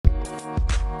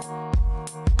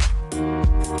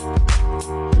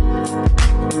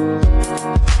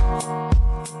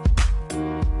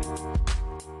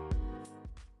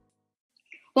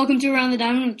Welcome to Around the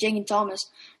Diamond with Jake and Thomas.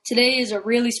 Today is a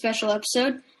really special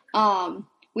episode.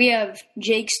 We have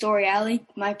Jake Storiale.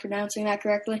 Am I pronouncing that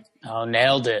correctly? Oh,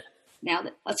 nailed it. Nailed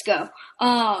it. Let's go.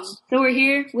 So we're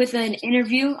here with an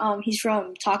interview. He's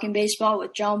from Talking Baseball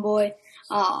with John Boy.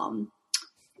 And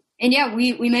yeah,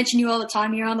 we mention you all the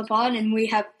time here on the pod, and we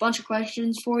have a bunch of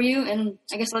questions for you. And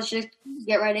I guess let's just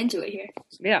get right into it here.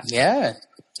 Yeah.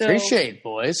 Appreciate it,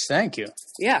 boys. Thank you.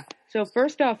 Yeah. So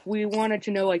first off, we wanted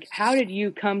to know, how did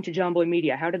you come to John Boy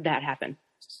Media? How did that happen?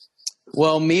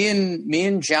 Well, me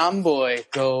and John Boy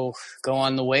go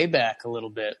on the way back a little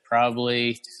bit,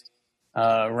 probably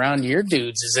around your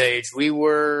dudes' age. We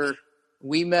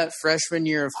met freshman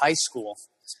year of high school,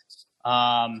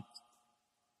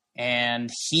 and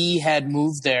he had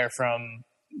moved there from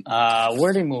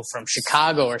where did he move from?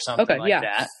 Chicago or something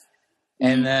that.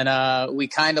 And then we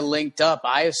kind of linked up.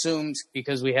 I assumed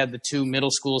because we had the two middle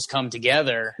schools come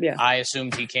together, I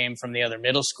assumed he came from the other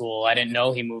middle school. I didn't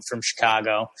know he moved from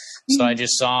Chicago. So I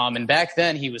just saw him. And back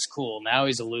then he was cool. Now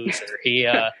he's a loser. He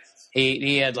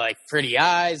had like pretty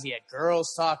eyes. He had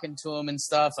girls talking to him and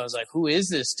stuff. I was like, who is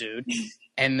this dude?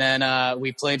 And then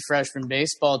we played freshman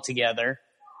baseball together.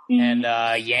 And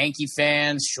Yankee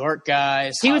fans, short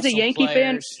guys. He was a Yankee players.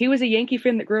 fan. He was a Yankee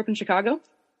fan that grew up in Chicago.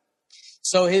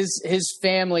 So his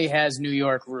family has New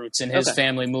York roots, and his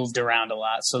family moved around a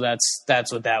lot. So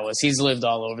that's what that was. He's lived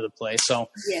all over the place.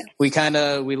 So we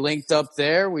linked up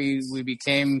there. We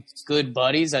became good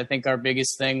buddies. I think our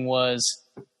biggest thing was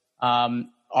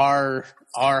our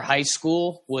high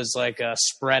school was like a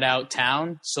spread out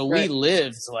town. So we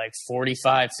lived like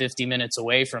 45, 50 minutes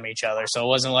away from each other. So it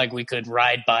wasn't like we could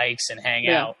ride bikes and hang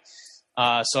out.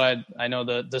 So I know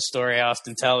the story I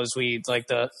often tell is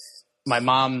my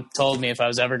mom told me if I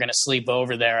was ever going to sleep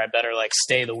over there, I better like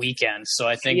stay the weekend. So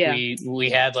I think we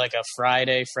had like a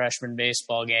Friday freshman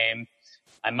baseball game.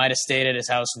 I might have stayed at his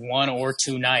house 1 or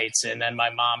 2 nights, and then my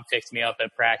mom picked me up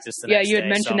at practice the next day. Yeah, you had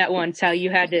mentioned that once, how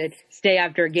you had to stay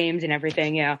after games and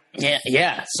everything,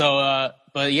 Yeah. So,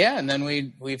 and then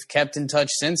we've kept in touch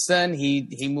since then.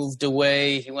 He moved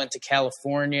away. He went to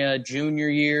California junior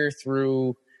year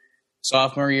through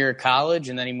sophomore year of college,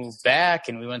 and then he moved back,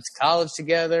 and we went to college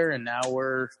together, and now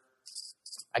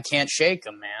I can't shake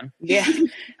him, man. Yeah,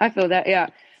 I feel that,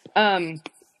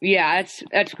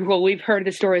 that's cool. We've heard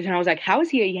the stories, and I was like, how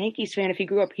is he a Yankees fan if he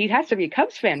grew up? He has to be a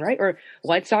Cubs fan, right? Or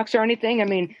White Sox or anything? I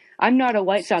mean, I'm not a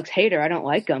White Sox hater. I don't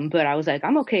like them, but I was like,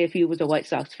 I'm okay if he was a White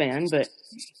Sox fan, but...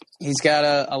 He's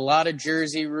got a lot of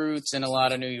Jersey roots and a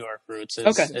lot of New York roots.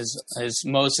 As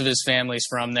most of his family's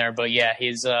from there, but yeah,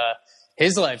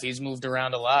 his life, he's moved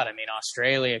around a lot. I mean,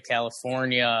 Australia,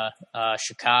 California,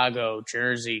 Chicago,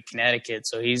 Jersey, Connecticut.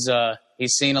 So he's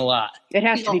seen a lot. It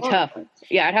has to be tough.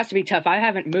 Yeah, it has to be tough. I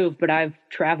haven't moved, but I've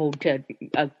traveled to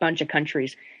a bunch of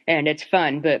countries, and it's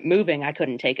fun. But moving, I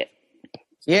couldn't take it.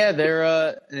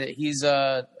 Yeah, he's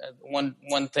one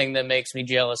thing that makes me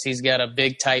jealous. He's got a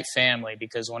big, tight family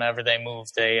because whenever they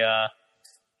moved,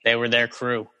 they were their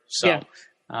crew. So,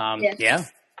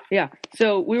 Yeah.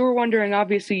 So we were wondering,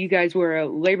 obviously you guys were a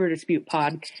labor dispute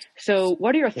pod. So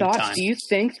what are your thoughts? Do you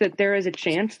think that there is a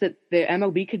chance that the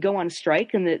MLB could go on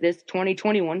strike and that this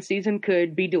 2021 season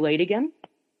could be delayed again?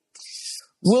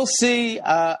 We'll see.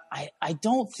 I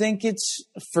don't think it's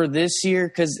for this year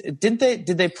because did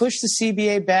they push the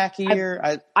CBA back a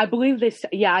year? I believe this.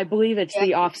 Yeah, I believe it's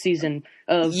the off season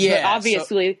of. Yeah,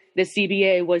 obviously the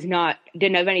CBA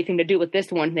didn't have anything to do with this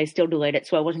one. They still delayed it,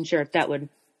 so I wasn't sure if that would.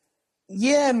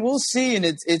 Yeah, and we'll see. And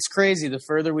it's crazy. The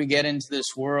further we get into this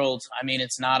world, I mean,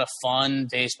 it's not a fun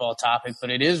baseball topic, but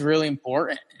it is really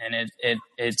important, and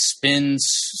it spins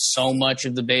so much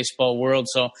of the baseball world.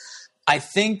 So I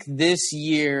think this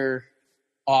year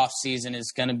off season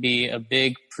is going to be a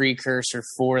big precursor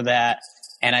for that,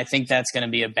 and I think that's going to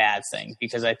be a bad thing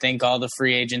because I think all the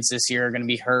free agents this year are going to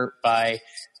be hurt by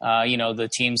the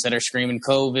teams that are screaming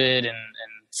COVID and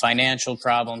financial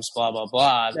problems, blah blah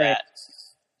blah. Right. That.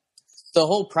 The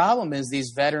whole problem is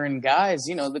these veteran guys,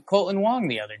 the Colton Wong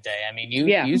the other day. I mean,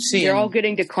 you see they're all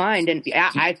getting declined, and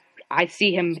I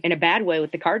see him in a bad way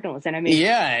with the Cardinals. And I mean,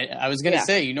 I was going to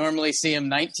say you normally see him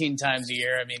 19 times a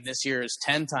year. I mean, this year is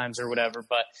 10 times or whatever.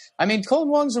 But I mean,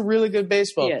 Colton Wong's a really good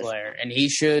baseball player, and he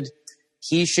should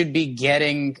be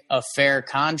getting a fair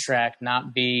contract,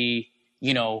 not be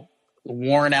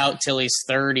worn out till he's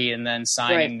 30 and then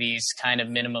signing these kind of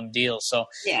minimum deals. So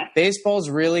baseball's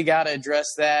really got to address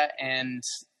that. And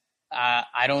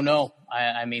I don't know.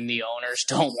 I mean, the owners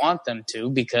don't want them to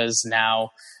because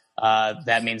now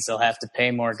that means they'll have to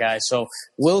pay more guys. So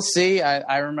we'll see.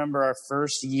 I remember our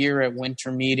first year at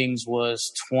winter meetings was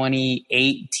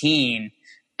 2018.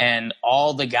 And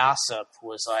all the gossip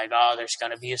was like, oh, there's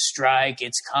going to be a strike.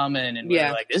 It's coming. And we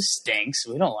were like, this stinks.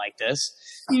 We don't like this.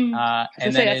 And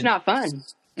then that's not fun.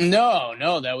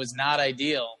 No, that was not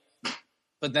ideal.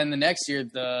 But then the next year,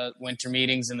 the winter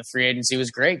meetings and the free agency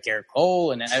was great. Garrett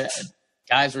Cole and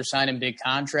guys were signing big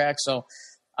contracts. So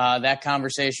that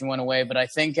conversation went away. But I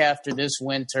think after this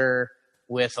winter,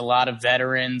 with a lot of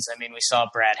veterans, I mean, we saw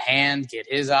Brad Hand get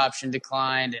his option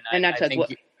declined. And that's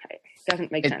it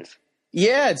doesn't make sense.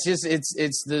 Yeah, it's just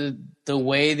it's the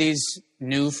way these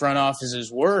new front offices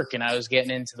work. And I was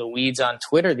getting into the weeds on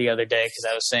Twitter the other day because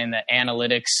I was saying that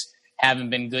analytics haven't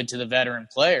been good to the veteran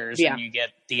players. Yeah. And you get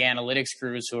the analytics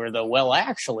crews who are the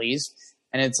actuallys.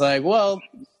 And it's like, well,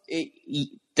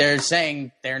 they're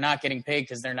saying they're not getting paid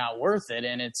because they're not worth it.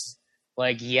 And it's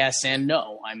like, yes and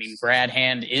no. I mean, Brad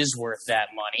Hand is worth that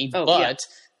money, but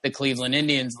the Cleveland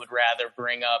Indians would rather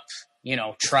bring up,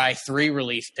 try 3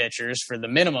 relief pitchers for the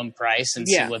minimum price and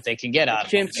see what they can get out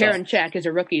of them. James Karinchak is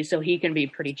a rookie, so he can be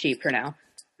pretty cheap for now.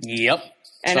 Yep.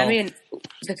 And I mean,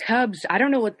 the Cubs,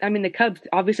 the Cubs,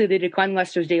 obviously they declined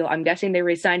Lester's deal. I'm guessing they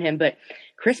re-signed him, but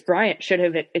Chris Bryant should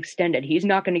have extended. He's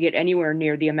not going to get anywhere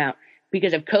near the amount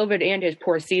because of COVID and his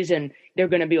poor season. They're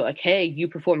going to be like, hey, you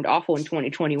performed awful in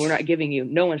 2020. We're not giving you,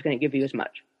 no one's going to give you as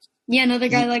much. Yeah, another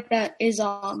guy like that is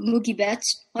Mookie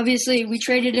Betts. Obviously, we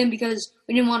traded him because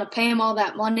we didn't want to pay him all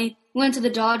that money. We went to the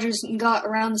Dodgers and got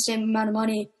around the same amount of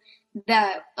money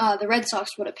that the Red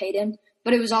Sox would have paid him.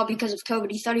 But it was all because of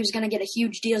COVID. He thought he was going to get a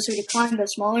huge deal, so he declined the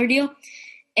smaller deal.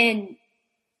 And,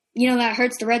 that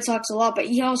hurts the Red Sox a lot. But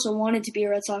he also wanted to be a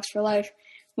Red Sox for life,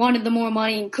 wanted the more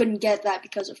money, and couldn't get that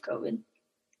because of COVID.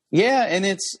 Yeah, and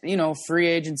it's, free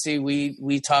agency,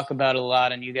 we talk about it a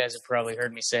lot, and you guys have probably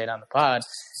heard me say it on the pod.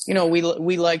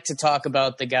 We like to talk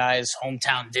about the guys'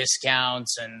 hometown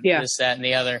discounts and this, that, and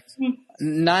the other.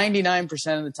 99%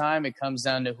 of the time, it comes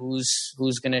down to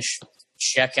who's going to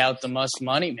check out the most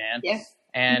money, man. Yeah.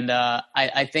 And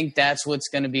I think that's what's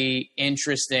going to be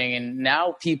interesting. And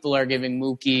now people are giving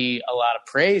Mookie a lot of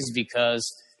praise because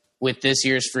with this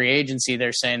year's free agency,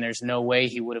 they're saying there's no way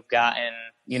he would have gotten,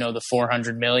 the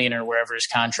 $400 million or wherever his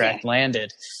contract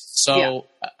landed. So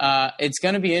it's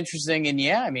going to be interesting.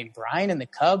 And Brian and the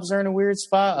Cubs are in a weird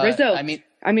spot. Rizzo.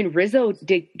 Rizzo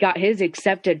got his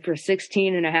accepted for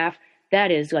 16.5.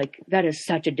 That is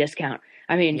such a discount.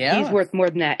 He's worth more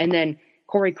than that. And then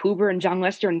Corey Kluber and John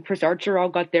Lester and Chris Archer all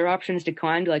got their options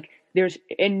declined. There's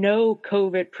in no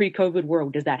pre-COVID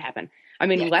world does that happen.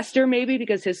 Lester maybe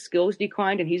because his skills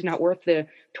declined and he's not worth the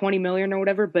 $20 million or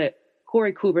whatever, but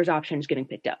Corey Kluber's option is getting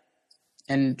picked up.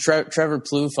 And Trevor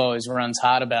Plouffe always runs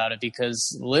hot about it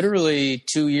because literally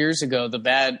 2 years ago, the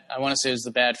bad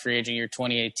free agent year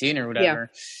 2018 or whatever,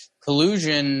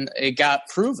 collusion, it got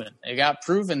proven. It got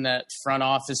proven that front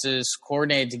offices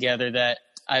coordinated together that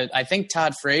I think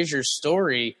Todd Frazier's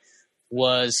story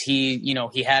was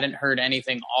he hadn't heard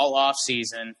anything all off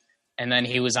season. And then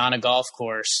he was on a golf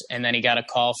course and then he got a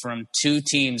call from 2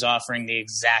 teams offering the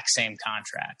exact same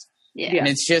contract. Yeah. And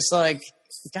it's just like,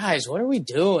 guys, what are we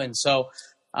doing? So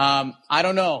I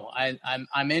don't know.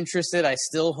 I'm interested. I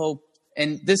still hope.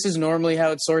 And this is normally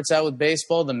how it sorts out with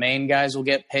baseball. The main guys will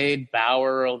get paid.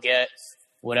 Bauer will get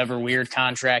whatever weird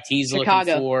contract he's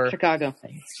looking for. Chicago.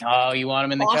 Oh, you want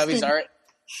him in the Boston. Cubbies? All right.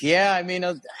 Yeah,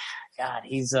 God,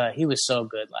 he was so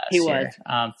good last year.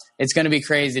 It's going to be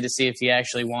crazy to see if he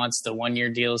actually wants the 1-year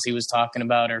deals he was talking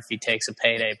about or if he takes a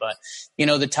payday. But,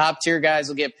 the top tier guys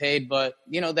will get paid. But,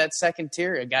 that second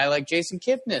tier, a guy like Jason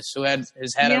Kipnis, who has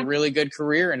had a really good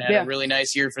career and had a really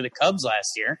nice year for the Cubs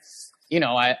last year.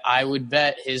 I would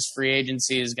bet his free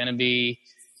agency is going to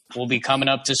will be coming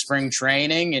up to spring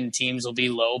training and teams will be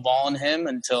lowballing him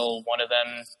until one of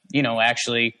them,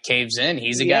 actually caves in.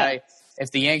 He's a guy. If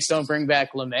the Yanks don't bring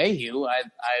back LeMahieu,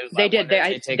 they did.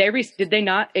 Did they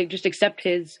not just accept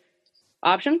his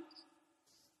option?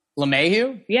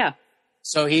 LeMahieu? Yeah.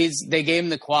 So they gave him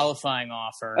the qualifying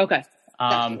offer. Okay.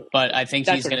 But I think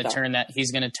he's going to turn that.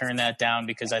 He's going to turn that down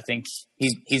because I think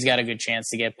he's got a good chance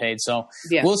to get paid. So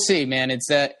we'll see, man. It's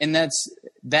that, and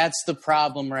that's the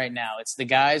problem right now. It's the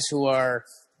guys who are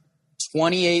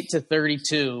 28 to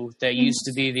 32 that used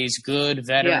to be these good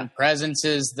veteran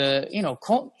presences.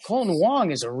 Colton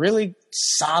Wong is a really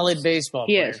solid baseball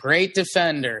player, great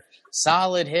defender,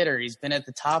 solid hitter. He's been at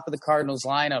the top of the Cardinals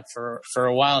lineup for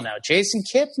a while now. Jason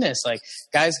Kipnis,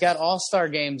 guys got all-star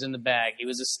games in the bag. He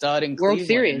was a stud in Cleveland. World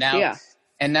Series,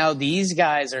 And now these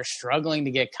guys are struggling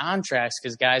to get contracts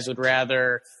because guys would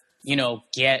rather,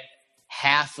 get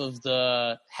half of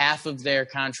their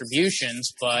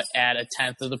contributions, but at a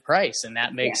tenth of the price, and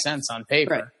that makes sense on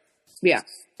paper. Right. Yeah,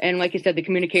 and like you said, the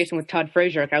communication with Todd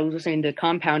Frazier. I was listening to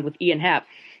Compound with Ian Happ,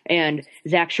 And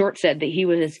Zach Short said that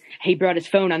he brought his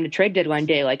phone on the trade deadline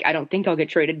day. Like, I don't think I'll get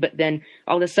traded. But then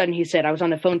all of a sudden he said, I was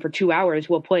on the phone for 2 hours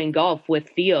while playing golf with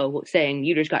Theo saying,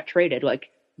 you just got traded. Like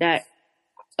that.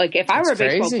 Like if I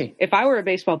were a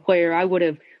baseball player, I would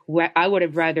have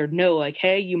rather know, like,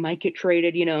 hey, you might get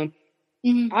traded, you know.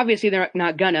 Mm-hmm. Obviously they're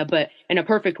not gonna, but in a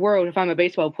perfect world, if I'm a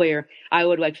baseball player, I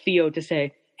would like Theo to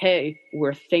say, hey,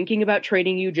 we're thinking about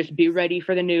trading you. Just be ready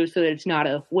for the news so that it's not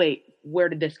wait, where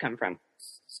did this come from?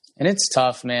 And it's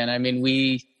tough, man. I mean,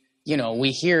 we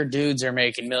hear dudes are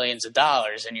making millions of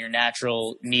dollars, and your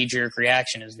natural knee-jerk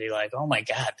reaction is to be like, oh my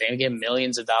God, they get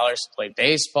millions of dollars to play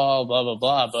baseball, blah, blah,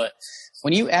 blah. But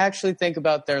when you actually think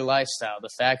about their lifestyle,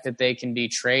 the fact that they can be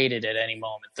traded at any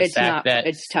moment,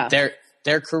 it's tough.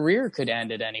 Their career could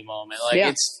end at any moment.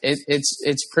 Like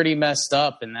it's pretty messed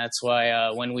up. And that's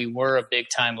why when we were a big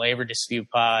time labor dispute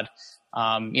pod,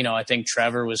 I think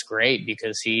Trevor was great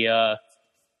because he,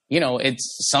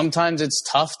 sometimes it's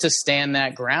tough to stand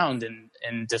that ground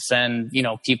and defend,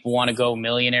 people want to go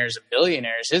millionaires and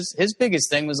billionaires. His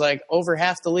biggest thing was like over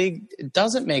half the league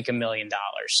doesn't make $1 million.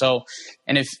 So,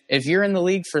 and if you're in the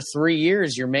league for 3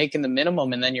 years, you're making the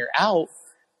minimum and then you're out.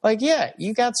 Like, yeah,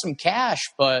 you got some cash,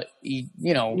 but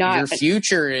your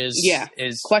future is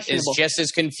questionable. Is just as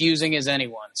confusing as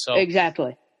anyone. So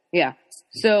exactly, yeah.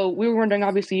 So we were wondering.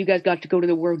 Obviously, you guys got to go to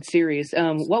the World Series.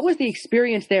 What was the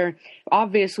experience there?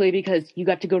 Obviously, because you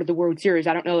got to go to the World Series.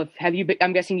 I don't know if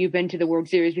I'm guessing you've been to the World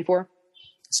Series before.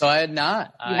 So I had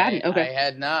not. You hadn't? Okay. I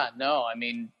had not. No, I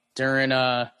mean during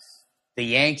the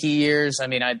Yankee years. I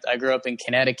mean, I grew up in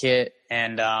Connecticut,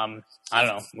 and I don't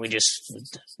know.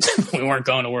 We weren't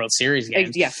going to World Series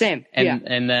games. Yeah, same.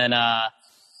 And then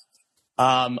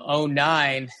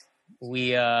 2009,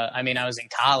 I was in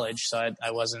college, so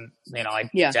I wasn't, I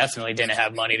definitely didn't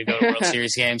have money to go to World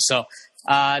Series games. So,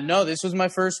 no, this was my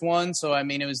first one. So, I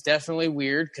mean, it was definitely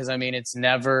weird because, I mean, it's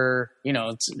never,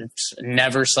 it's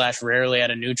never / rarely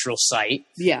at a neutral site.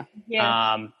 Yeah.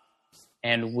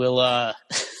 And we'll,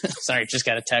 sorry, just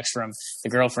got a text from the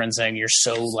girlfriend saying you're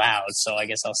so loud. So I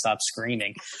guess I'll stop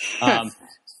screaming.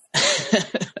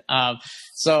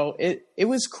 So it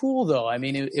was cool though. I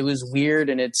mean, it was weird.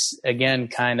 And it's again,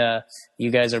 kind of, you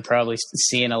guys are probably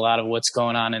seeing a lot of what's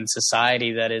going on in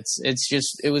society that it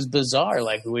was bizarre.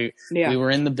 Like we were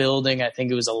in the building. I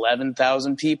think it was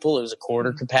 11,000 people. It was a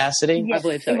quarter capacity. Yeah, I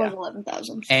believe so. It was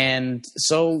 11,000. And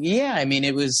so, yeah, I mean,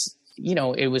 it was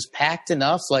packed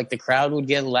enough. Like the crowd would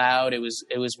get loud. It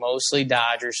was mostly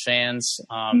Dodgers fans.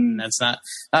 That's not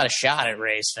a shot at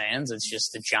Rays fans. It's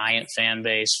just a giant fan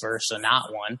base versus a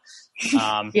not one.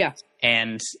 Yeah.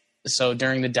 And so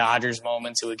during the Dodgers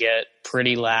moments, it would get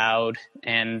pretty loud.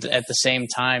 And at the same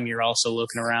time, you're also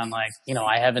looking around like,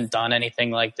 I haven't done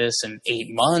anything like this in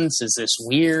 8 months. Is this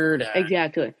weird?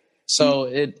 Exactly.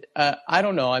 So I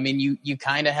don't know. I mean, you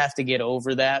kind of have to get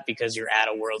over that because you're at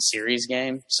a World Series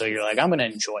game. So you're like, I'm going to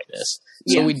enjoy this.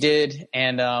 So we did.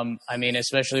 And I mean,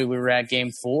 especially we were at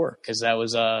Game 4 because that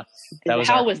was how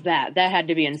was that? That had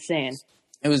to be insane.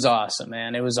 It was awesome,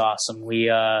 man. It was awesome.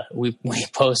 We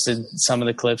posted some of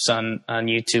the clips on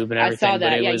YouTube and everything. I saw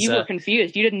that. But you were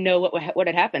confused. You didn't know what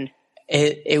had happened.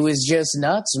 It was just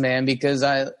nuts, man, because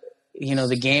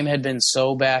the game had been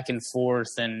so back and forth,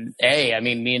 and I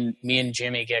mean, me and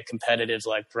Jimmy get competitive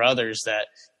like brothers that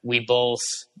we both,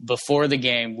 before the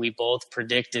game, we both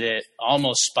predicted it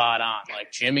almost spot on.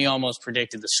 Like Jimmy almost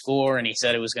predicted the score, and he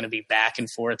said it was going to be back and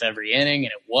forth every inning,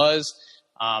 and it was.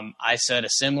 I said a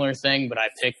similar thing, but I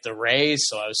picked the Rays,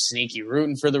 so I was sneaky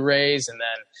rooting for the Rays, and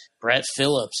then Brett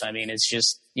Phillips. I mean, it's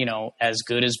just, as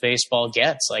good as baseball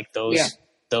gets. Like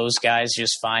those guys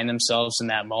just find themselves in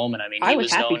that moment. I mean, I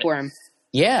was happy for him.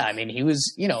 Yeah, I mean, he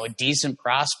was, a decent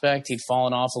prospect. He'd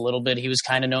fallen off a little bit. He was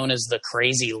kind of known as the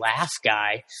crazy laugh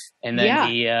guy, and then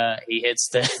he hits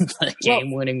the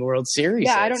game-winning World Series.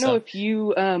 Yeah, I don't know if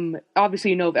you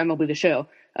obviously you know of MLB The Show.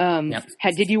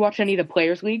 Did you watch any of the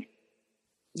Players League?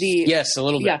 Yes, a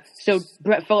little bit. Yeah, so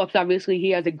Brett Phillips, obviously, he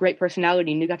has a great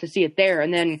personality, and you got to see it there.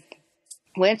 And then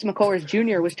Lance McCullers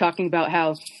Jr. was talking about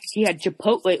how he had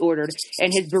Chipotle ordered,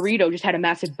 and his burrito just had a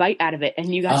massive bite out of it,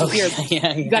 and you got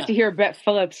to hear Brett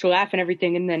Phillips laugh and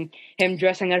everything, and then him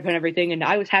dressing up and everything. And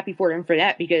I was happy for him for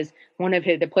that because one of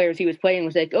the players he was playing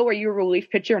was like, "Oh, are you a relief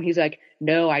pitcher?" And he's like,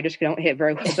 "No, I just don't hit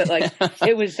very well." But like,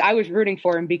 I was rooting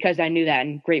for him because I knew that,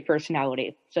 and great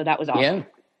personality. So that was awesome. Yeah.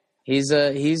 He's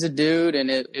a dude,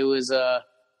 and it was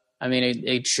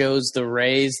it shows the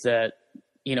Rays that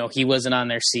he wasn't on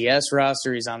their CS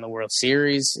roster. He's on the World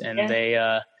Series, and they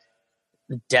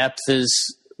depth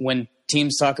is when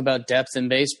teams talk about depth in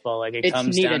baseball. Like it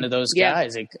comes down to those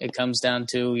guys. It comes down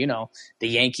to, the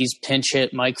Yankees pinch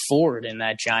hit Mike Ford in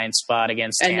that giant spot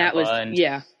against Tampa.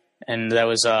 And that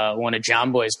was one of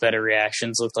John Boy's better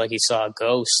reactions. Looked like he saw a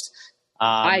ghost.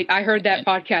 I heard that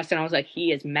podcast and I was like,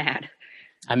 he is mad.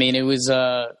 I mean, it was,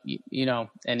 and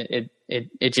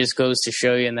it just goes to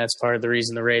show you, and that's part of the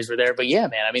reason the Rays were there. But yeah,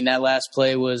 man, I mean, that last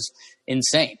play was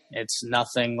insane. It's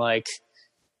nothing like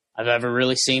I've ever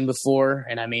really seen before.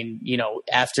 And I mean,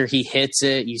 after he hits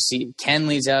it, you see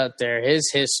Kenley's out there,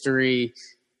 his history,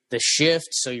 the shift.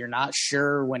 So you're not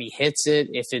sure when he hits it,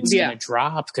 if it's going to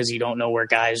drop, because you don't know where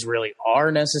guys really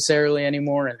are necessarily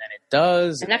anymore. And then it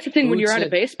does. And that's the thing when you're at a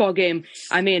baseball game.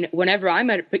 I mean, whenever I'm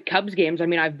at Cubs games, I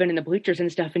mean, I've been in the bleachers and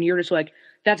stuff, and you're just like,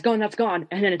 that's gone.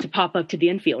 And then it's a pop up to the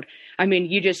infield. I mean,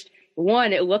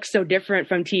 it looks so different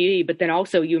from TV, but then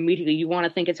also you want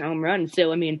to think it's a home run.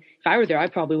 So, I mean, if I were there, I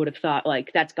probably would have thought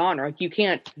like that's gone, or like you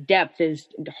can't, depth is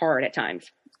hard at times.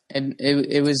 And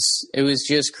it was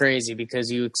just crazy because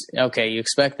you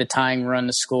expect the tying run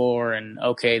to score, and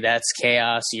okay, that's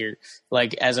chaos. You're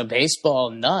like, as a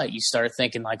baseball nut, you start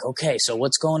thinking like, okay, so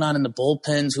what's going on in the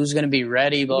bullpens? Who's going to be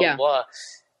ready? Blah, blah, blah.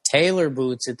 Taylor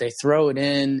boots it, they throw it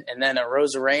in, and then at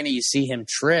Rosarena, you see him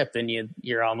trip, and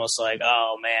you're almost like,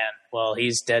 oh man, well,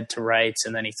 he's dead to rights,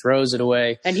 and then he throws it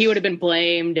away. And he would have been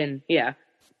blamed, and yeah.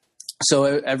 So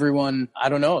everyone, I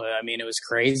don't know, I mean, it was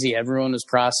crazy. Everyone was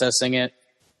processing it.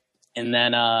 And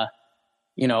then,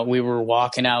 we were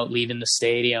walking out, leaving the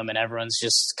stadium, and everyone's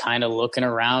just kind of looking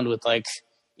around with like,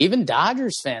 even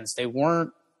Dodgers fans, they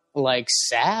weren't like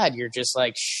sad. You're just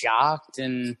like shocked.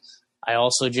 And I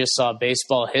also just saw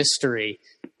baseball history.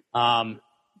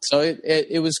 So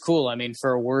it was cool. I mean,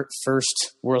 for a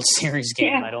first World Series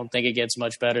game, I don't think it gets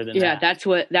much better than that.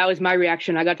 Yeah, that was my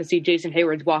reaction. I got to see Jason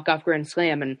Hayward's walk-off grand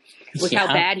slam, and with how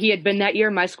bad he had been that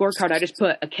year, my scorecard, I just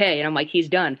put a K, and I'm like, he's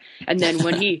done. And then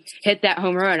when he hit that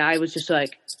home run, I was just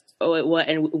like, oh, what?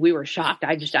 And we were shocked.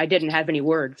 I didn't have any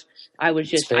words. I was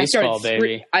just, baseball,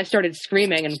 I started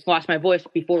screaming and lost my voice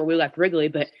before we left Wrigley,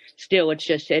 but still,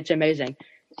 it's amazing.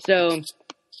 So,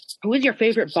 who is your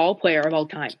favorite ball player of all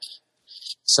time?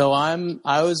 So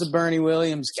I was a Bernie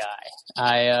Williams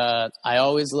guy. I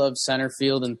always loved center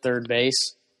field and third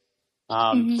base.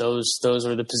 Those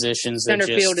are the positions that center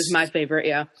field is my favorite.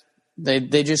 Yeah.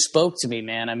 They just spoke to me,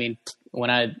 man. I mean, when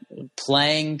I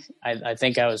playing, I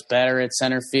think I was better at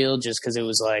center field just because it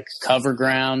was like cover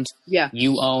ground. Yeah.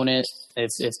 You own it.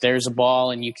 If there's a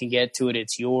ball and you can get to it,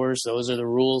 it's yours. Those are the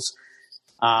rules.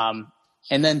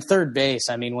 And then third base,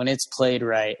 I mean, when it's played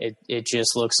right, it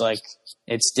just looks like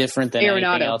it's different than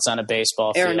anything else on a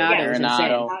baseball field.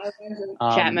 Arenado,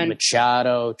 Chapman.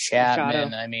 Machado,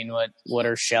 Chapman. I mean, what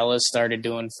Urshela started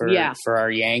doing for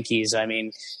our Yankees. I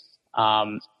mean,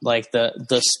 like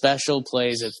the special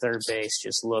plays at third base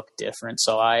just look different.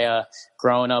 So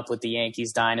growing up with the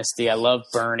Yankees dynasty, I love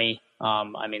Bernie.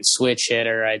 I mean, switch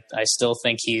hitter. I still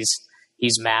think he's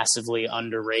massively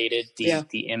underrated.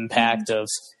 The impact of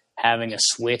having a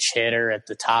switch hitter at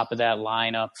the top of that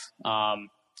lineup,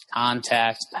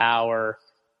 contact, power,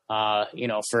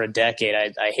 for a decade.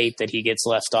 I hate that he gets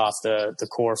left off the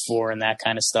core four and that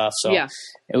kind of stuff. So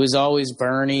it was always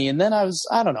Bernie. And then I was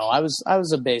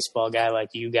a baseball guy like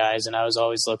you guys, and I was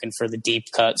always looking for the deep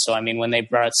cut. So, I mean, when they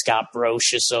brought Scott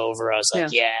Brosius over, I was like,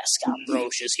 Scott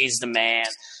Brosius, he's the man.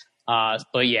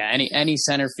 But yeah, any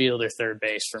center field or third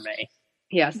base for me.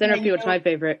 Yeah, center field's my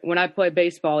favorite. When I play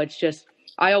baseball, it's just,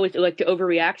 I always like to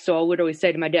overreact, so I would always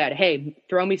say to my dad, hey,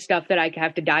 throw me stuff that I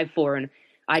have to dive for, and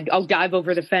I'll dive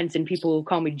over the fence, and people will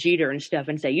call me Jeter and stuff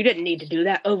and say, you didn't need to do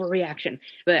that, overreaction.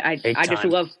 But I just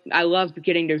love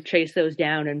getting to chase those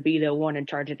down and be the one in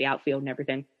charge of the outfield and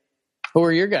everything. Who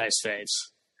are your guys' faves?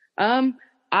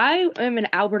 I am an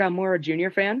Albert Almora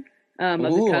Jr. fan of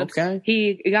the Cubs. Okay.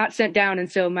 He got sent down,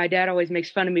 and so my dad always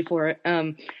makes fun of me for it.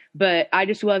 But I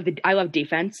just love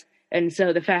defense. And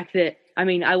so the fact that, I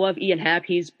mean, I love Ian Happ.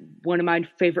 He's one of my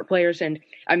favorite players. And,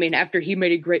 I mean, after he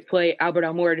made a great play, Albert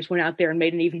Almora just went out there and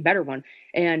made an even better one.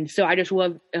 And so I just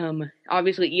love,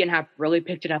 obviously, Ian Happ really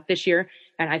picked it up this year,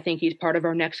 and I think he's part of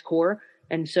our next core.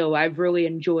 And so I've really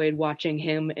enjoyed watching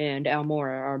him, and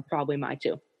Almora are probably my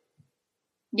two.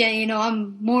 Yeah,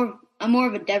 I'm more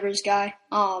of a Devers guy.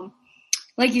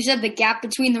 Like you said, the gap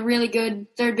between the really good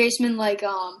third basemen like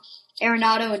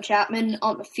Arenado and Chapman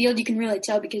on the field, you can really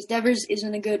tell because Devers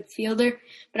isn't a good fielder,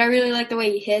 but I really like the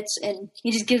way he hits, and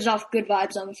he just gives off good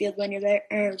vibes on the field when you're there,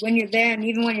 and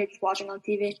even when you're just watching on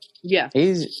TV. Yeah,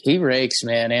 he rakes,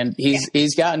 man, and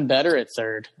he's gotten better at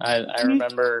third. I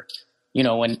remember,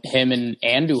 when him and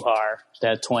Andujar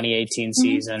that 2018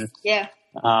 season. Yeah.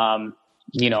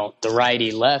 the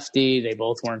righty lefty. They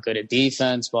both weren't good at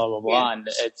defense, blah, blah, blah.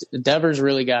 Yeah. And Devers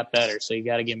really got better, so you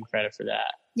got to give him credit for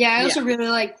that. Yeah, I also really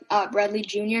like Bradley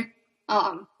Jr.,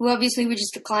 who obviously we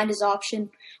just declined his option,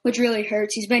 which really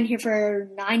hurts. He's been here for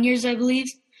 9 years, I believe.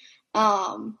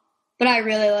 But I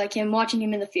really like him. Watching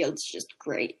him in the field is just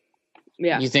great.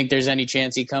 Yeah. You think there's any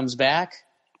chance he comes back?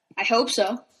 I hope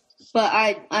so, but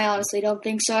I honestly don't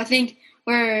think so. I think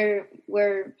where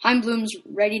Chaim Bloom's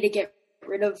ready to get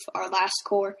rid of our last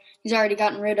core. He's already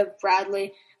gotten rid of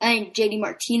Bradley. I think JD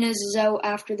Martinez is out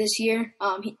after this year.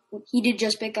 He did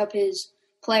just pick up his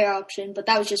player option, but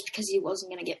that was just because he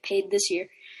wasn't going to get paid this year.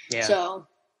 Yeah. So,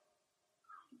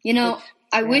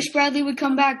 I wish Bradley would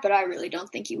come back, but I really don't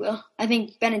think he will. I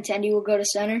think Benintendi will go to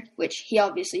center, which he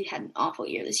obviously had an awful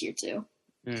year this year too.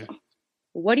 So.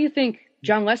 What do you think,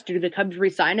 John Lester? Do the Cubs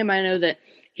re-sign him? I know that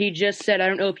he just said, I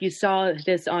don't know if you saw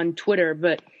this on Twitter,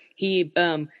 but he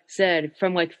said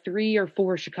from like 3 or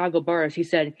 4 Chicago bars, he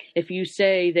said, if you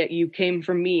say that you came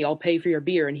from me, I'll pay for your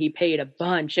beer. And he paid a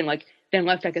bunch and then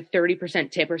left like a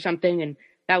 30% tip or something. And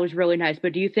that was really nice.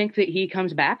 But do you think that he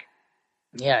comes back?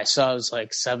 Yeah, I saw it was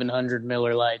like 700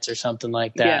 Miller Lights or something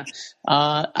like that.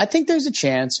 Yeah. I think there's a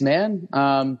chance, man.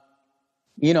 Guys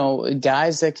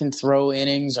that can throw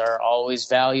innings are always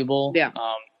valuable. Yeah.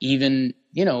 Even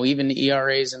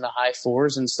ERAs in the high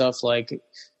 4s and stuff, like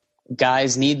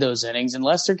guys need those innings, and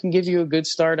Lester can give you a good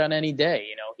start on any day.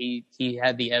 He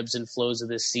had the ebbs and flows of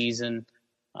this season,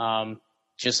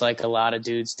 just like a lot of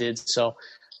dudes did. So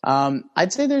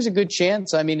I'd say there's a good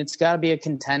chance. I mean, it's got to be a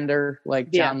contender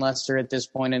like John Lester at this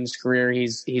point in his career.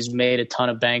 He's made a ton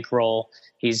of bankroll.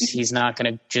 He's not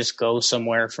going to just go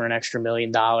somewhere for an extra $1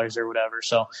 million or whatever.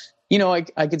 So,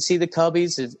 I could see the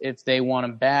Cubbies if they want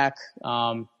him back.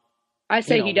 I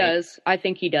say he does. I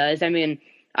think he does. I mean,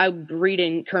 I'm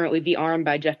reading currently The Arm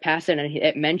by Jeff Passan, and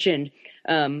it mentioned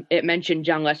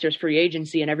John Lester's free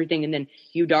agency and everything, and then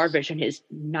Yu Darvish and his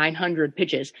 900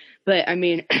 pitches. But I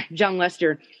mean, John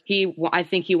Lester, I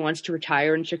think he wants to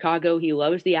retire in Chicago. He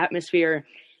loves the atmosphere,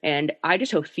 and I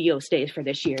just hope Theo stays for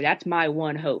this year. That's my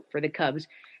one hope for the Cubs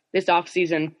this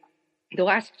offseason. The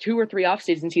last 2 or 3 off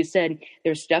seasons, he said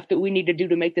there's stuff that we need to do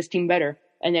to make this team better,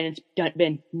 and then it's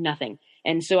been nothing.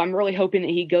 And so I'm really hoping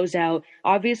that he goes out.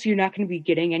 Obviously, you're not going to be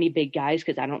getting any big guys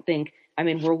because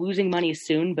we're losing money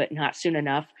soon, but not soon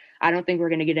enough. I don't think we're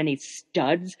going to get any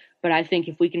studs, but I think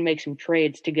if we can make some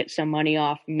trades to get some money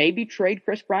off, maybe trade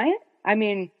Chris Bryant. I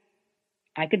mean,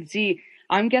 I could see,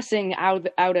 I'm guessing out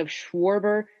of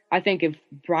Schwarber, I think if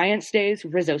Bryant stays,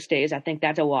 Rizzo stays. I think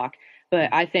that's a lock.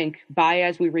 But I think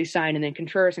Baez we re-sign, and then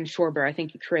Contreras and Schwarber, I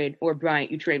think you trade, or Bryant,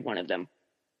 you trade one of them.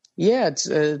 Yeah, it's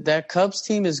that Cubs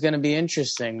team is going to be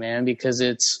interesting, man, because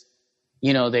it's,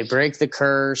 they break the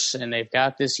curse and they've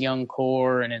got this young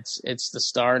core and it's the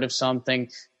start of something.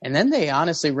 And then they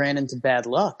honestly ran into bad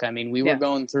luck. I mean, we were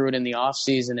going through it in the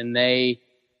offseason and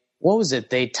what was it?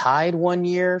 They tied one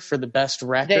year for the best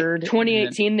record.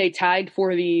 2018, they tied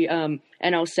for the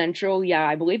NL Central. Yeah,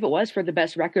 I believe it was for the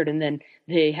best record. And then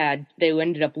they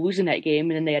ended up losing that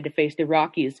game, and then they had to face the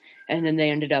Rockies, and then they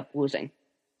ended up losing.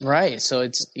 Right. So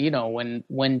it's,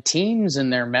 when teams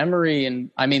in their memory, and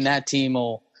I mean, that team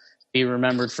will be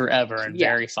remembered forever and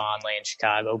very fondly in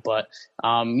Chicago. But,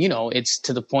 it's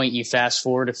to the point you fast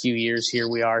forward a few years, here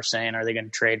we are saying, are they going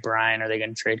to trade Bryant? Are they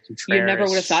going to trade Contreras? You never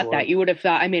would have thought that. You would have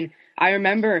thought, I mean, I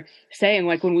remember saying,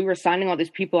 like, when we were signing all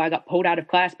these people, I got pulled out of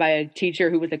class by a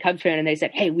teacher who was a Cubs fan, and they said,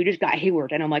 hey, we just got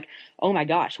Hayward. And I'm like, oh my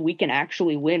gosh, we can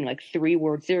actually win like 3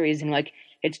 World Series. And like,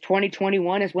 it's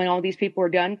 2021 is when all these people are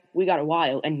done. We got a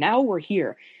while, and now we're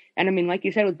here. And I mean, like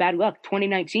you said, with bad luck,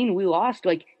 2019, we lost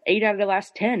like 8 out of the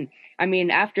last 10. I mean,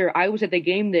 after I was at the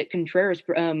game that Contreras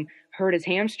hurt his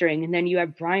hamstring, and then you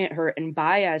have Bryant hurt and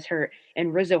Baez hurt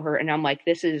and Rizzo hurt. And I'm like,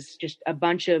 this is just a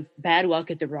bunch of bad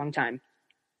luck at the wrong time.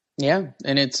 Yeah.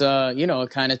 And it's, it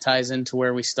kind of ties into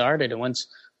where we started. And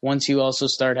once you also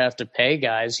start have to pay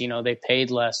guys, they paid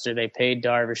Lester, they paid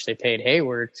Darvish, they paid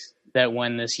Hayward, that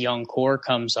when this young core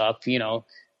comes up,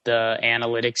 the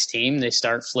analytics team, they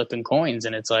start flipping coins,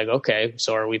 and it's like, okay,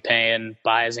 so are we paying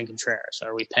Baez and Contreras?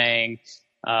 Are we paying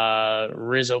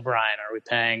Rizzo Bryant? Are we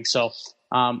paying? So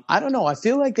I don't know. I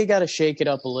feel like they got to shake it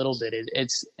up a little bit.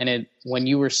 When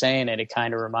you were saying it, it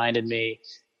kind of reminded me,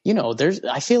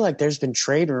 I feel like there's been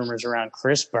trade rumors around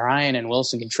Chris Bryant and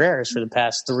Wilson Contreras for the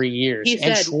past 3 years.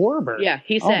 And Schwarber. Yeah,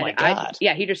 he said, oh my God.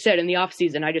 He just said in the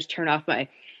offseason, I just turn off my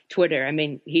Twitter. I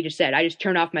mean, he just said, I just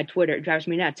turn off my Twitter. It drives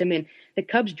me nuts. I mean, the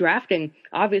Cubs drafting,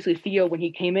 obviously Theo, when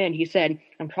he came in, he said,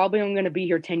 I'm probably only going to be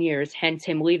here 10 years, hence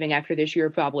him leaving after this year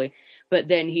probably. but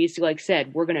then he's like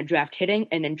said, we're going to draft hitting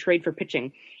and then trade for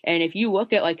pitching. And if you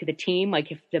look at like the team,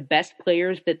 like if the best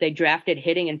players that they drafted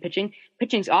hitting and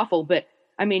pitching's awful. But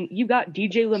I mean, you got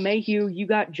DJ LeMahieu, you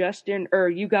got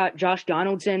Josh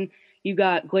Donaldson, you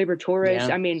got Gleyber Torres.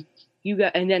 Yeah. I mean,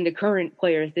 and then the current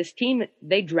players, this team,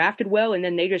 they drafted well and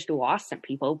then they just lost some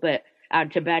people, but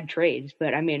out to bad trades.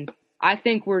 But I mean, I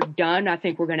think we're done. I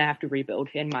think we're going to have to rebuild,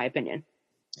 in my opinion.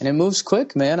 And it moves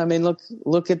quick, man. I mean,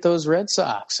 look at those Red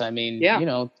Sox. I mean, you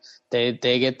know, they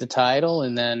get the title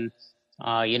and then,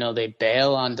 you know, they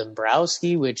bail on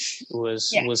Dombrowski, which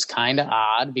was kind of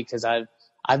odd because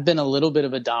I've been a little bit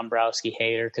of a Dombrowski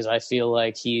hater because I feel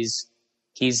like he's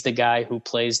the guy who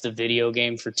plays the video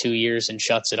game for 2 years and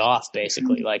shuts it off,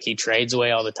 basically. Mm-hmm. Like, he trades away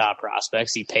all the top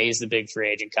prospects, he pays the big free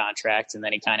agent contract, and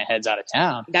then he kind of heads out of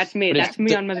town. That's me. That's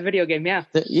me on my video game, yeah.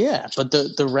 But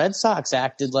the Red Sox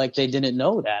acted like they didn't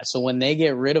know that. So when they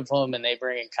get rid of him and they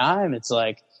bring in Keim, it's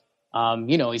like,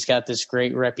 you know, he's got this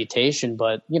great reputation,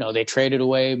 but, you know, they traded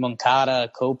away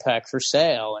Moncada, Kopech for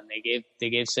Sale, and they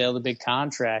gave Sale the big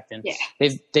contract. And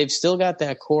they've still got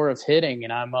that core of hitting,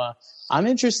 and I'm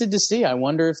interested to see. I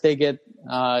wonder if they get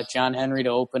John Henry to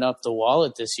open up the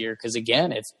wallet this year. Because,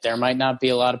 again, if there might not be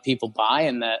a lot of people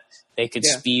buying that, they could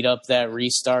speed up that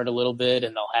restart a little bit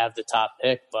and they'll have the top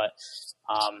pick. But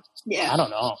I don't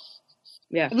know.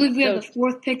 Yeah, I believe we have the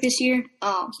 4th pick this year.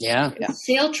 The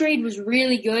Sale trade was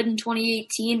really good in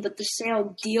 2018, but the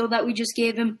Sale deal that we just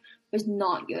gave him was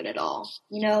not good at all.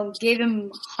 You know, gave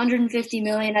him $150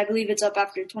 million. I believe it's up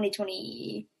after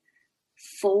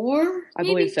 2024. I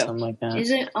believe so. Something like that.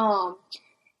 Is it?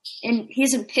 And he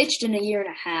hasn't pitched in a year and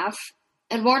a half.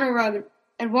 Eduardo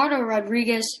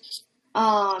Rodriguez,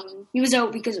 he was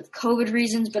out because of COVID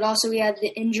reasons, but also he had the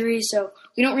injury, so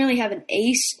we don't really have an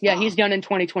ace. Yeah, he's done in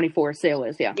 2024, Sale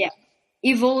is, yeah. Yeah.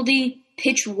 Eovaldi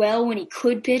pitched well when he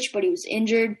could pitch, but he was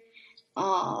injured.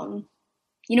 You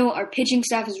know, our pitching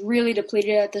staff is really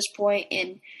depleted at this point,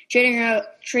 and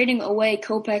trading away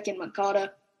Kopech and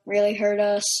Moncada really hurt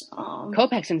us.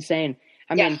 Kopech's insane.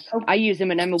 I mean, I use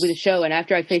him in MLB The Show, and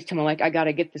after I faced him, I'm like, I got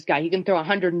to get this guy. He can throw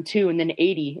 102 and then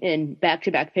 80 in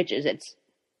back-to-back pitches. It's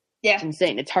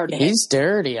insane. It's hard to hit. He's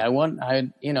dirty. When I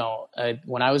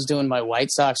was doing my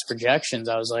White Sox projections,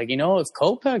 I was like, you know, if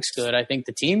Kopech's good, I think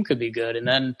the team could be good. And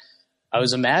then I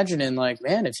was imagining, like,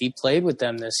 man, if he played with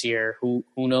them this year, who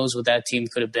knows what that team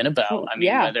could have been about? I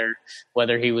mean,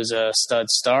 whether he was a stud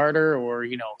starter or,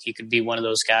 you know, he could be one of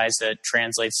those guys that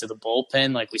translates to the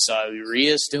bullpen like we saw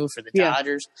Urias do for the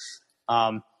Dodgers.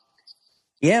 Man,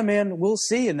 we'll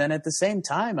see. And then at the same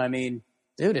time, I mean,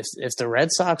 dude, if the Red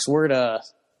Sox were to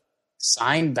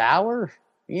sign Bauer,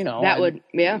 you know. That would,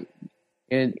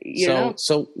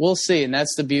 So we'll see, and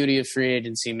that's the beauty of free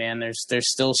agency, man.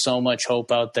 There's still so much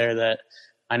hope out there that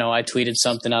I know. I tweeted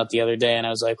something out the other day, and I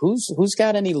was like, "Who's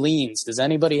got any leans? Does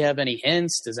anybody have any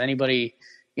hints? Does anybody,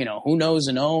 you know, who knows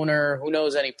an owner? Who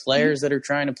knows any players that are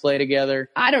trying to play together?"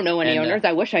 I don't know any owners.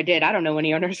 I wish I did. I don't know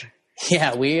any owners.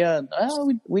 Yeah, we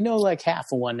know like half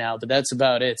of one now, but that's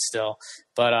about it still.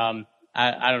 But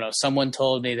I don't know. Someone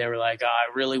told me, they were like, "Oh, I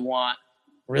really want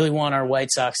our White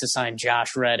Sox to sign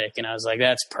Josh Reddick," and I was like,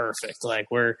 "That's perfect." Like,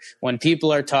 when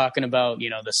people are talking about, you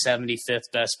know, the 75th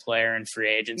best player in free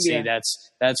agency,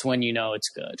 that's when you know it's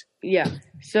good. Yeah.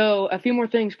 So a few more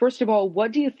things. First of all,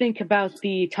 what do you think about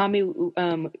the Tommy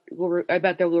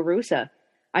about the La Russa?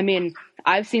 I mean,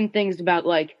 I've seen things about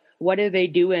like, what are they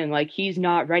doing? Like, he's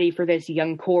not ready for this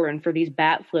young core and for these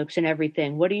bat flips and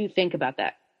everything. What do you think about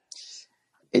that?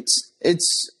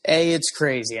 It's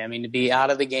crazy. I mean, to be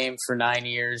out of the game for 9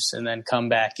 years and then come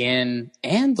back in,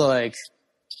 and like,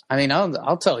 I mean,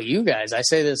 I'll tell you guys, I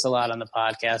say this a lot on the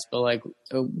podcast, but like,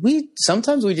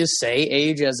 sometimes we just say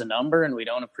age as a number and we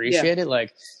don't appreciate it.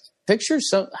 Like, picture,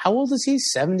 how old is he?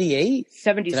 78?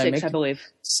 76, I believe.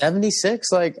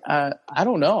 76? Like, I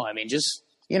don't know. I mean, just,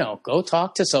 you know, go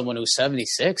talk to someone who's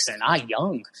 76. They're not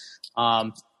young.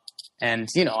 And,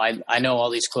 you know, I know all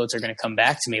these quotes are going to come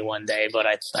back to me one day, but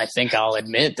I think I'll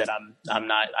admit that I'm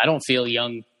not, I don't feel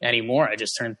young anymore. I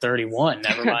just turned 31,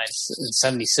 never mind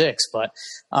 76. But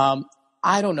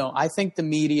I don't know. I think the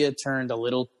media turned a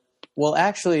little, well,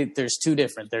 actually, there's two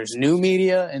different. There's new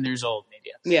media and there's old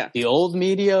media. Yeah. The old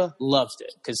media loved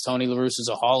it because Tony La Russa is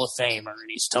a Hall of Famer and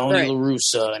he's Tony La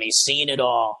Russa and he's seen it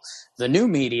all. The new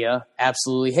media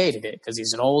absolutely hated it because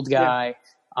he's an old guy. Yeah.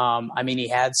 I mean, he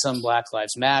had some Black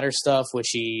Lives Matter stuff, which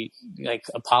he like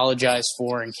apologized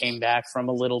for and came back from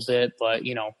a little bit. But,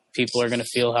 you know, people are going to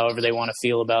feel however they want to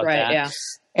feel about that. Yeah.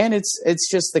 And it's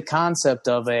just the concept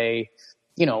of a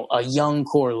a young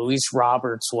core. Luis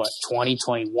Roberts,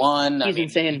 2021? He's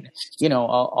insane.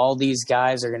 All these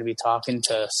guys are going to be talking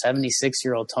to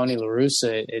 76-year-old Tony La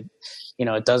Russa. It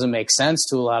doesn't make sense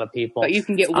to a lot of people. But you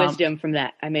can get wisdom from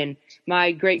that. I mean,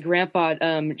 my great grandpa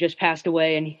just passed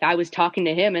away, and I was talking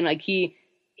to him, and like he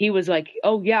was like,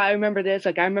 "Oh yeah, I remember this.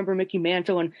 Like I remember Mickey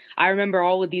Mantle, and I remember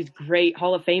all of these great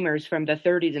Hall of Famers from the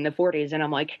 30s and the 40s." And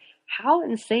I'm like, "How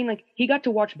insane!" Like he got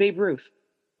to watch Babe Ruth.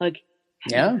 Like,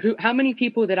 yeah. How many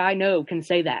people that I know can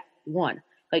say that? One.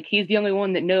 Like he's the only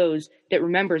one that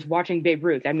remembers watching Babe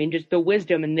Ruth. I mean, just the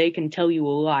wisdom, and they can tell you a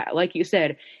lot. Like you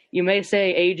said, you may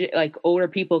say older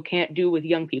people can't do with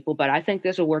young people, but I think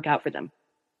this will work out for them.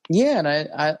 Yeah, and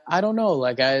I don't know.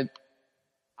 Like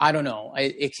I don't know.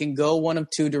 It can go one of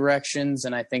two directions,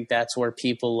 and I think that's where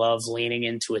people love leaning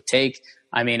into a take.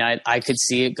 I mean, I could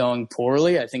see it going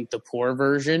poorly. I think the poor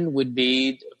version would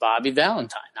be Bobby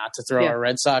Valentine, not to throw our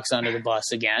Red Sox under the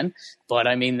bus again, but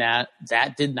I mean that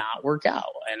did not work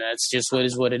out, and that's just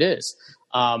what it is.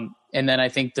 And then I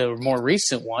think the more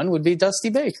recent one would be Dusty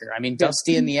Baker. I mean,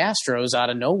 Dusty and the Astros out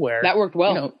of nowhere. That worked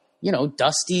well.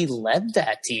 Dusty led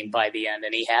that team by the end,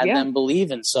 and he had them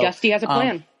believing. So Dusty has a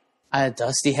plan.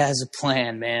 Dusty has a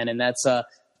plan, man, and that's I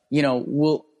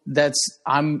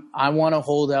want to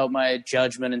hold out my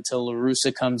judgment until La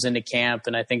Russa comes into camp.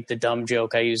 And I think the dumb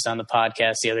joke I used on the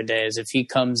podcast the other day is if he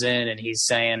comes in and he's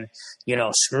saying,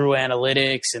 screw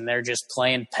analytics and they're just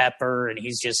playing pepper and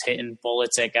he's just hitting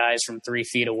bullets at guys from 3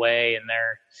 feet away and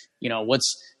they're,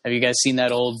 have you guys seen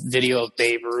that old video of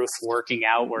Babe Ruth working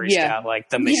out where he's got like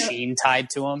the machine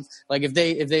tied to him? Like if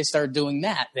they start doing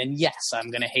that, then yes, I'm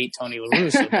going to hate Tony La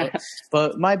Russa.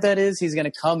 but my bet is he's going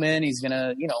to come in, he's going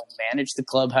to, manage the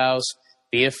clubhouse,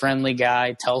 be a friendly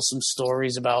guy, tell some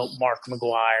stories about Mark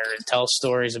McGwire and tell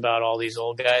stories about all these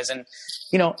old guys. And,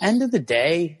 end of the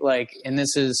day, and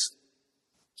this is,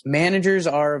 managers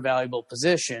are a valuable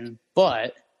position,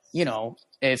 but,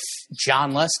 if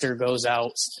John Lester goes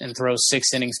out and throws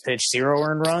 6 innings pitched, 0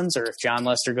 earned runs, or if John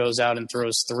Lester goes out and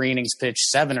throws 3 innings pitched,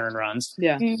 7 earned runs,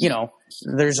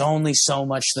 there's only so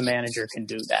much the manager can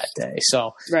do that day.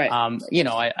 So,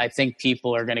 I think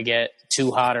people are going to get too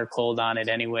hot or cold on it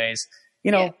anyways.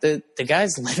 The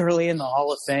guy's literally in the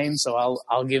Hall of Fame, so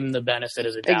I'll give him the benefit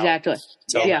of the doubt. Exactly.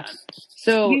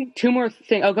 So 2 more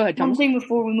things. Oh, go ahead, Tom. One thing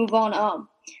before we move on.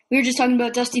 We were just talking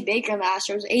about Dusty Baker and the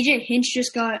Astros. AJ Hinch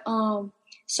just got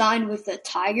signed with the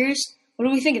Tigers. What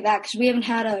do we think of that? Because we haven't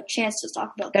had a chance to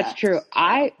talk about that. That's true.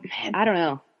 I don't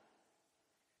know.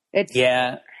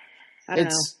 I don't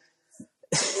know.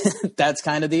 That's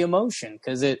kind of the emotion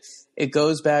because it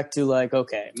goes back to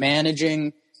okay,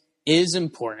 managing is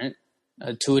important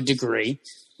to a degree.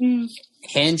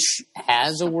 Hinch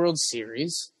has a World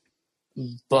Series,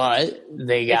 but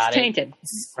they got it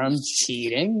from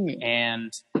cheating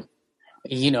and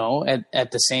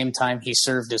at the same time, he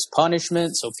served his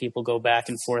punishment, so people go back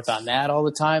and forth on that all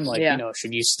the time.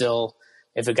 Should you still,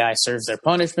 if a guy serves their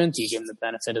punishment, do you give him the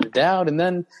benefit of the doubt? And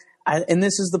then, and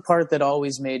this is the part that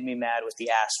always made me mad with the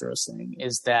Astros thing,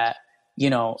 is that,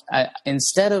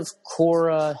 instead of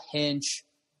Cora, Hinch,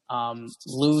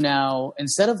 Luhnow,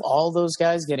 instead of all those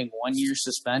guys getting 1-year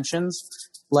suspensions,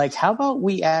 how about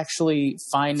we actually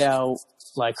find out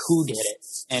who did it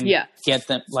and get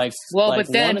them but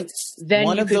then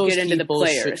you could get into the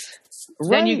players.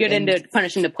 Then you get into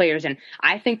punishing the players, and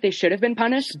I think they should have been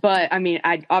punished. But I mean,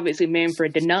 obviously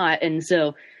Manfred did not, and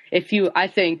so I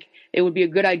think it would be a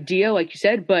good idea, like you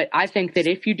said. But I think that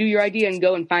if you do your idea and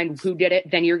go and find who did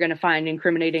it, then you're going to find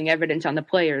incriminating evidence on the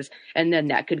players, and then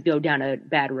that could go down a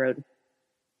bad road.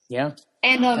 Yeah,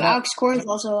 and Alex Cora is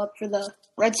also up for the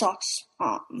Red Sox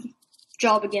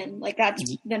job again.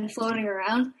 That's been floating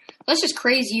around. That's just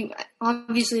crazy.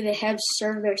 Obviously, they have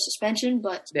served their suspension,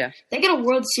 but they get a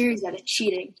World Series out of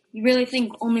cheating. You really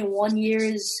think only 1 year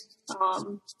is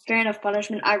fair enough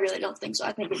punishment? I really don't think so.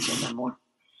 I think it should have been more.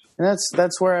 And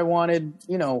that's where I wanted.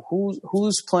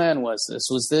 Whose plan was this?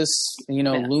 Was this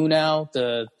Luhnow,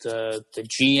 the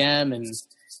GM, and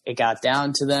it got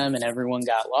down to them, and everyone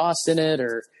got lost in it,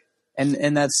 or?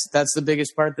 And that's the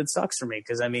biggest part that sucks for me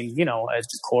because, I mean,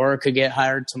 Cora could get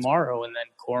hired tomorrow and then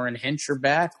Cora and Hinch are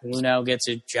back. Luhnow gets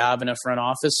a job in a front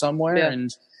office somewhere. Yeah. And,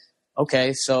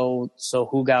 okay, so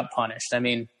who got punished? I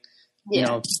mean,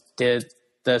 the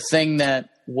thing that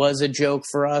was a joke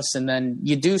for us, and then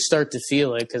you do start to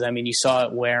feel it because, I mean, you saw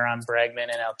it wear on Bregman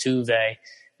and Altuve.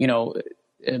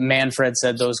 Manfred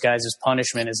said those guys'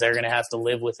 punishment is they're going to have to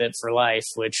live with it for life,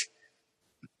 which –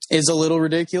 is a little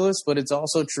ridiculous, but it's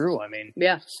also true. I mean,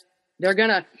 they're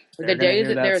gonna the day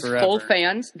that there's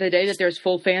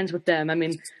full fans with them. I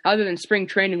mean, other than spring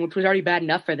training, which was already bad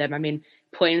enough for them. I mean,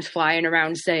 planes flying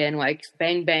around saying like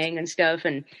bang, bang and stuff.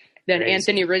 And then Crazy.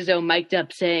 Anthony Rizzo mic'd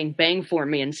up saying bang for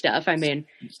me and stuff. I mean,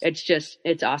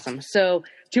 it's awesome. So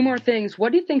 2 more things.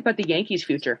 What do you think about the Yankees'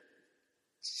 future?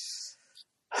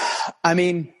 I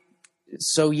mean,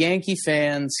 so Yankee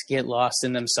fans get lost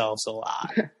in themselves a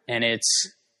lot. And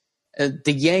it's the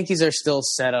Yankees are still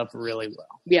set up really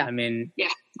well. Yeah. I mean,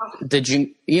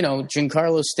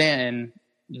 Giancarlo Stanton,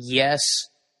 yes,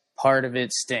 part of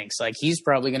it stinks. Like, he's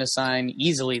probably going to sign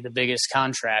easily the biggest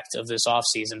contract of this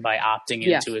offseason by opting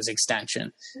into his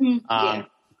extension.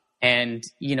 And,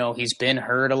 he's been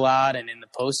hurt a lot. And in the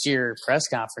post-year press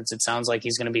conference, it sounds like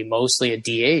he's going to be mostly a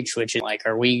DH, which is like,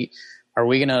 are we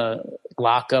going to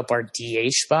lock up our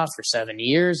DH spot for 7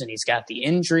 years? And he's got the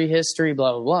injury history,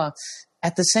 blah, blah, blah.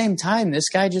 At the same time, this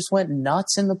guy just went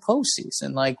nuts in the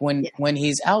postseason. Like, when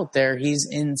he's out there, he's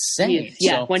insane.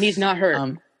 So, when he's not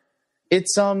hurt.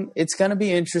 It's going to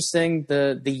be interesting.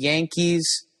 The Yankees,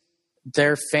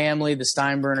 their family, the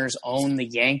Steinbrenners, own the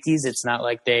Yankees. It's not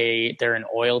like they're an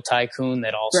oil tycoon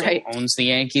that also owns the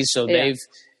Yankees. So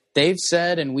they've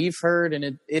said, and we've heard,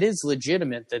 and it is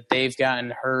legitimate that they've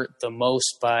gotten hurt the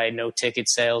most by no ticket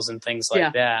sales and things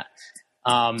like that.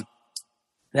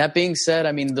 That being said,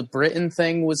 I mean, the Britton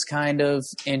thing was kind of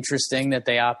interesting that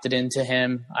they opted into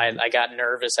him. I got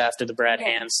nervous after the Brad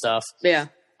Hand stuff. Yeah.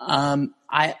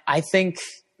 I think,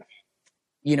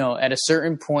 at a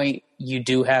certain point, you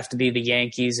do have to be the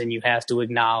Yankees and you have to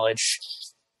acknowledge,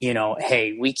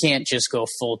 hey, we can't just go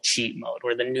full cheat mode.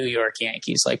 We're the New York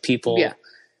Yankees. Like, people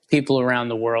around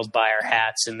the world buy our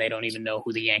hats and they don't even know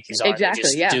who the Yankees are. Exactly,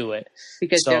 they just do it.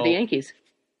 Because they're the Yankees.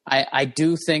 I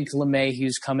do think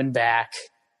LeMahieu's coming back.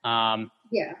 And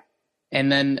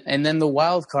then the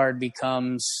wild card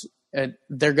becomes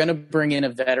they're going to bring in a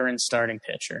veteran starting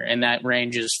pitcher, and that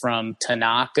ranges from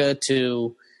Tanaka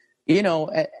to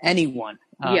anyone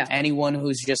anyone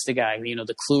who's just a guy.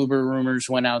 The Kluber rumors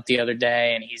went out the other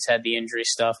day, and he's had the injury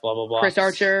stuff, blah blah blah. Chris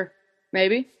Archer,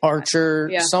 maybe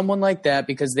someone like that,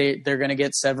 because they're going to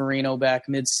get Severino back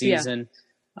midseason.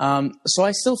 So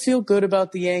I still feel good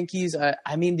about the Yankees.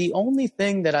 I mean, the only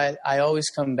thing that I always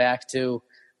come back to,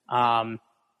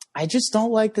 I just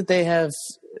don't like that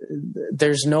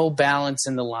there's no balance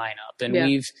in the lineup.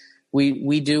 And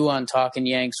we do on Talking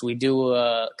Yanks, we do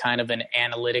a kind of an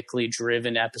analytically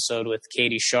driven episode with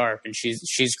Katie Sharp, and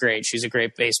she's great. She's a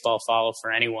great baseball follow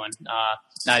for anyone,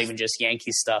 not even just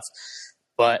Yankee stuff.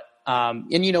 But,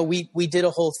 we did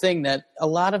a whole thing that a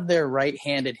lot of their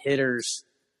right-handed hitters,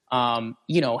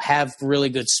 have really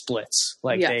good splits.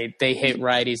 Like they hit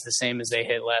righties the same as they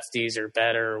hit lefties or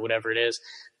better or whatever it is.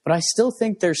 But I still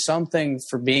think there's something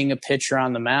for being a pitcher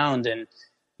on the mound. And,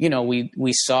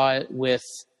 we saw it with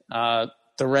the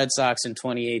Red Sox in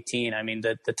 2018. I mean,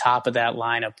 the top of that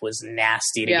lineup was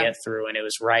nasty to get through, and it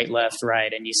was right, left,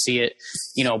 right. And you see it,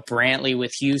 Brantley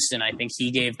with Houston, I think he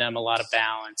gave them a lot of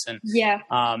balance. And,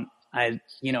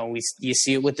 you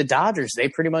see it with the Dodgers. They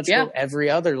pretty much go every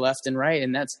other left and right.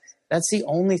 And that's the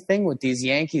only thing with these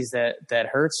Yankees that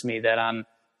hurts me, that on,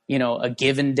 a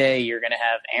given day, you're going to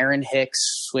have Aaron Hicks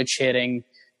switch hitting,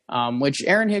 which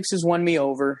Aaron Hicks has won me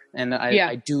over. And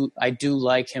I do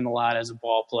like him a lot as a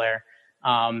ball player.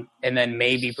 And then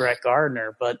maybe Brett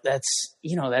Gardner, but that's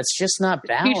just not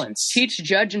balanced. Teach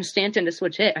Judge and Stanton to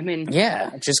switch hit. I mean,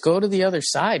 just go to the other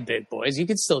side, big boys. You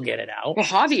could still get it out. Well,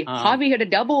 Javi hit a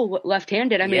double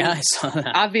left-handed. I mean, I saw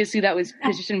that. Obviously that was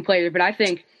position player, but I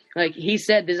think, like he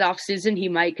said, this offseason he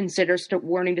might consider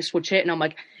wanting to switch hit, and I'm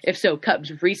like, if so, Cubs,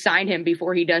 re-sign him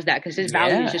before he does that, because his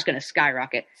value is just going to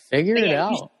skyrocket. Figure it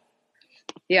out.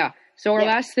 Yeah. So our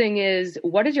last thing is,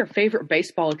 what is your favorite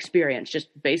baseball experience? Just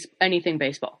anything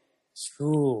baseball.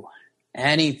 Ooh,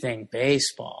 anything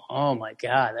baseball. Oh my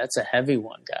God, that's a heavy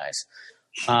one,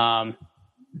 guys.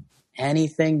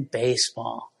 Anything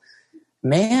baseball.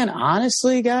 Man,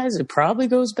 honestly, guys, it probably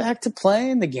goes back to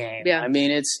playing the game. Yeah. I mean,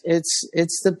 it's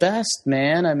the best,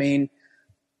 man. I mean,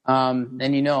 and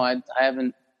I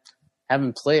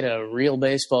haven't played a real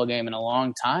baseball game in a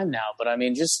long time now, but I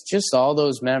mean, just all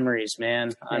those memories, man.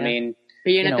 Yeah. I mean,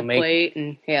 being at the plate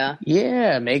and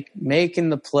making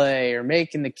the play or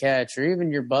making the catch, or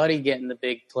even your buddy getting the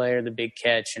big play or the big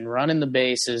catch and running the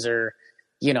bases, or,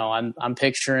 I'm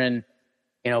picturing,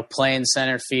 playing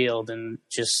center field and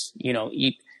just,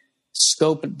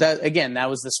 scope that. Again, that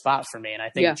was the spot for me. And I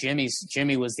think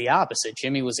Jimmy was the opposite.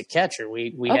 Jimmy was a catcher.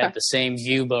 We had the same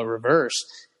view, but reverse.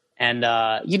 And,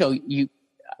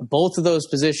 both of those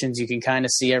positions, you can kind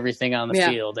of see everything on the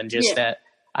field, and just that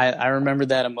I remember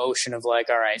that emotion of like,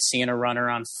 all right, seeing a runner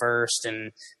on first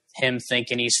and him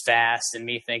thinking he's fast and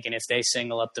me thinking if they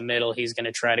single up the middle, he's going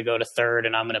to try to go to third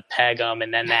and I'm going to peg him.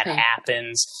 And then that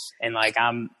happens. And like,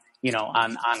 I'm,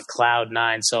 on cloud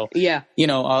nine. So,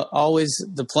 always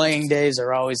the playing days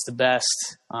are always the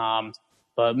best.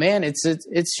 But man, it's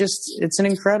an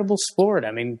incredible sport.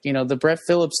 I mean, the Brett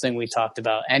Phillips thing we talked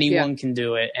about, anyone can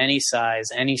do it, any size,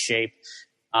 any shape.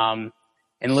 And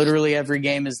literally every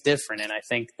game is different. And I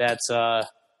think that's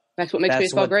what makes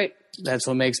baseball great. That's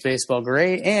what makes baseball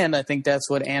great. And I think that's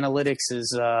what analytics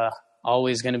is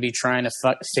always going to be trying to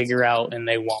figure out, and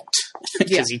they won't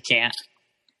because you can't.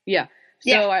 Yeah.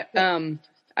 So,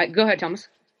 go ahead, Thomas.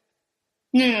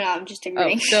 No, I'm just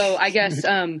agreeing. So I guess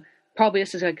probably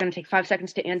this is going to take 5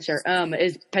 seconds to answer.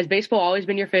 Has baseball always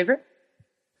been your favorite?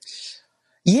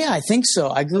 Yeah, I think so.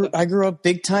 I grew up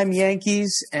big time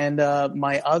Yankees, and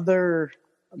my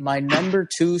number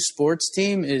 2 sports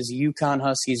team is UConn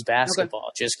Huskies basketball.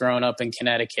 Okay. Just growing up in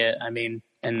Connecticut, I mean,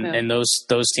 and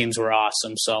those teams were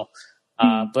awesome. So,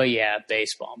 but yeah,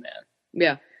 baseball, man.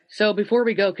 Yeah. So before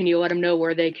we go, can you let them know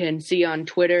where they can see on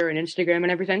Twitter and Instagram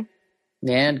and everything?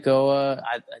 Man, go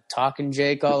Talking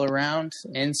Jake all around,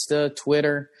 Insta,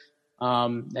 Twitter,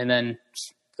 and then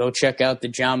go check out the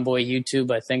John Boy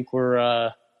YouTube. I think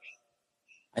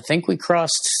we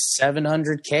crossed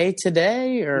 700K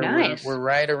today, or nice. we're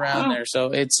right around there.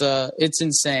 So it's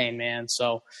insane, man.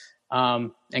 So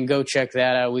and go check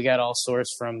that out. We got all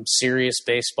sorts from serious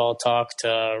baseball talk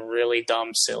to really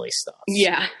dumb, silly stuff.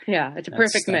 Yeah, it's a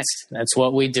perfect mix. That's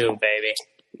what we do, baby.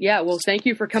 Yeah, well, thank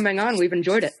you for coming on. We've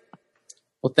enjoyed it.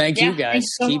 Well, thank you guys.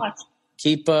 Keep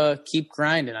Keep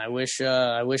grinding. I wish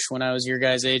when I was your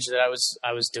guys' age that I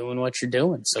was doing what you're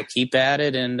doing. So keep at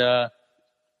it and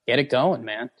get it going,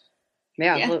 man.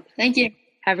 Yeah. Well, thank you.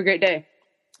 Have a great day.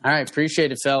 All right.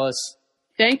 Appreciate it, fellas.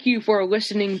 Thank you for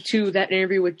listening to that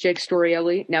interview with Jake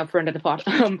Storielli, now friend of the pod.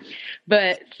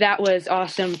 But that was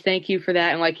awesome. Thank you for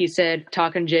that. And like you said,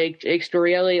 Talking Jake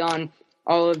Storielli on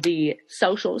all of the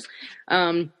socials.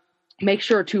 Make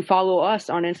sure to follow us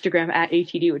on Instagram at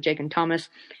ATD with Jake and Thomas.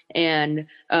 And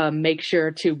make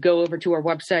sure to go over to our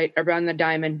website,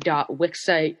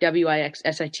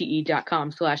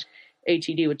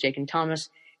 aroundthediamond.wixsite.com/ATD with Jake and Thomas.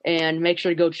 And make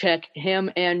sure to go check him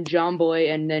and John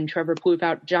Boy and then Trevor Plouffe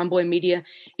out, John Boy Media.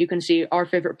 You can see our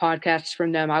favorite podcasts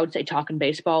from them. I would say Talking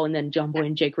Baseball and then John Boy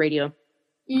and Jake Radio.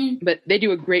 But they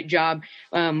do a great job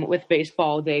with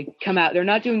baseball. They come out. They're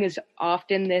not doing as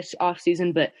often this off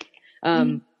season, but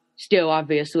still,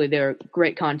 obviously, they're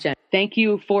great content. Thank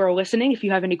you for listening. If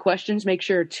you have any questions, make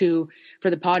sure to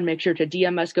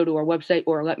DM us, go to our website,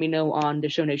 or let me know on the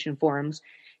Show Nation forums.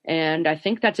 And I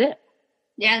think that's it.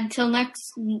 Yeah, until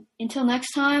next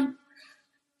time,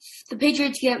 the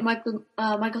Patriots get Michael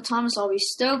Thomas, I'll be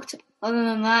stoked. Other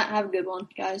than that, have a good one,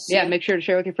 guys. Yeah, make sure to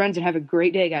share with your friends and have a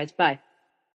great day, guys. Bye.